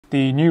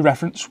The new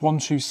reference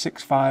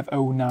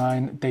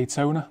 126509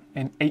 Daytona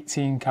in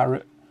 18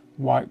 karat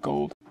white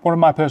gold. One of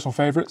my personal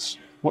favourites.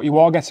 What you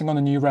are getting on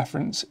the new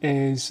reference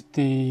is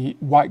the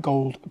white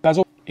gold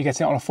bezel. You're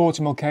getting it on a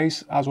 40mm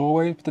case, as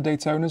always, with the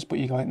Daytonas, but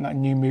you're getting that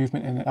new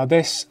movement in it. Now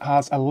this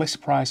has a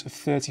list price of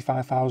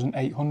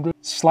 $35,800,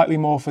 slightly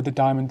more for the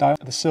diamond dial.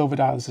 The silver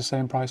dial is the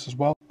same price as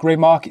well. Grey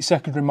market,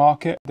 secondary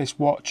market, this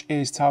watch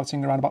is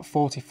touting around about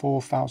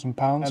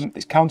 £44,000.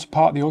 Its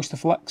counterpart, the Oyster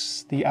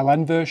Flex, the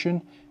LN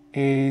version,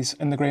 is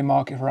in the grey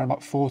market for around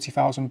about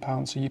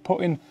 £40,000. So you're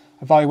putting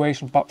a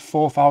valuation of about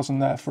 $4,000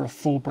 there for a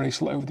full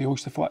bracelet over the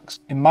Oyster Flex.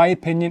 In my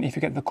opinion, if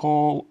you get the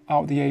call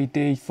out of the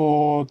AD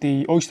for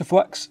the Oyster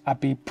Flex, I'd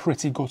be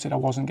pretty gutted I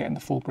wasn't getting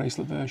the full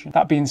bracelet version.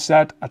 That being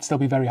said, I'd still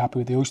be very happy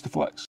with the Oyster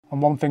Flex.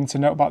 And one thing to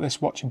note about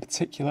this watch in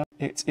particular,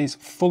 it is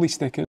fully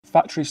stickered,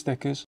 factory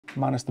stickers,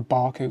 minus the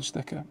barcode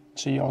sticker.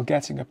 So you're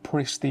getting a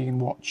pristine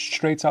watch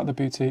straight out of the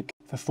boutique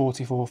for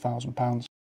 £44,000.